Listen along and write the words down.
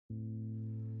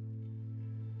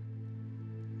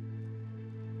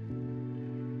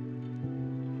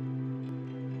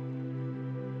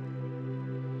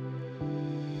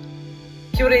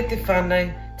Kia ora te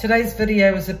whānau. Today's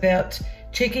video is about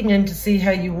checking in to see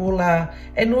how you all are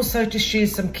and also to share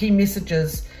some key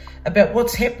messages about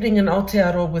what's happening in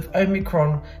Aotearoa with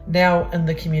Omicron now in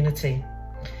the community.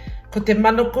 Ko te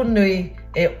manoko nui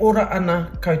e ora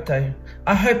ana koutou.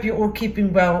 I hope you're all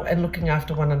keeping well and looking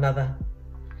after one another.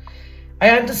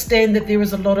 I understand that there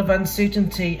is a lot of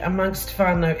uncertainty amongst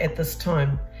whānau at this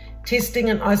time. Testing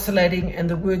and isolating and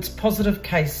the words positive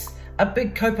case are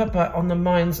big kaupapa on the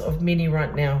minds of many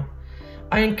right now.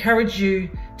 I encourage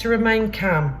you to remain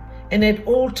calm and at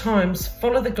all times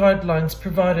follow the guidelines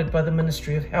provided by the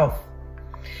Ministry of Health.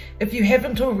 If you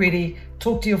haven't already,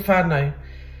 talk to your whānau.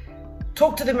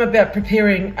 Talk to them about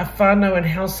preparing a whānau and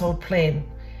household plan.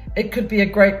 It could be a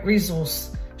great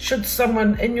resource should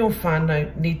someone in your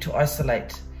whānau need to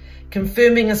isolate.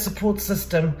 Confirming a support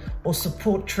system or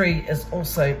support tree is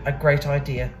also a great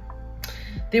idea.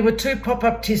 There were 2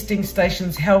 pop-up testing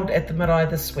stations held at the marae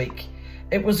this week.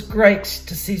 It was great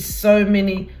to see so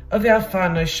many of our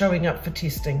whānau showing up for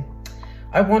testing.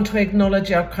 I want to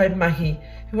acknowledge our kaimahi,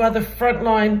 who are the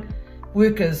frontline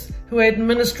workers who are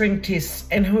administering tests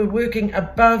and who are working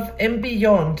above and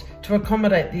beyond to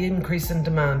accommodate the increase in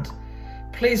demand.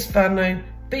 Please whānau,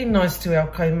 be nice to our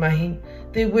kaimahi.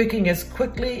 They're working as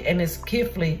quickly and as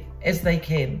carefully as they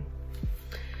can.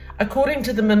 According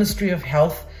to the Ministry of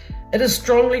Health, it is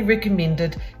strongly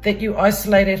recommended that you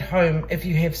isolate at home if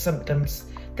you have symptoms,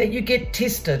 that you get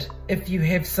tested if you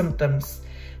have symptoms,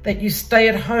 that you stay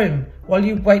at home while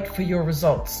you wait for your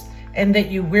results, and that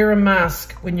you wear a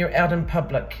mask when you're out in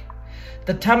public.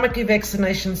 The Tamaki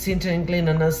Vaccination Centre in Glen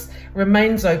Innes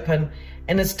remains open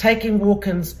and is taking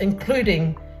walk-ins,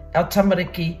 including our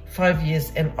tamariki 5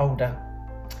 years and older.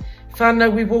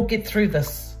 Whānau, we will get through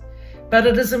this, but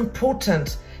it is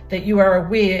important that you are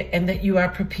aware and that you are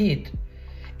prepared.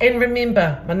 And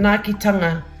remember,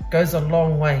 manaakitanga goes a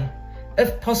long way.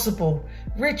 If possible,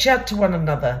 reach out to one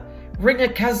another, ring a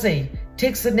kazi,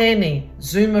 text a nanny,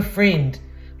 Zoom a friend,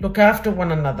 look after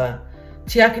one another.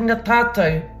 Tiaki ngā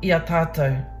tātou i a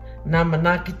tātou. Nā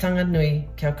manaakitanga nui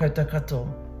kia koutou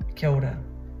katoa. Kia ora.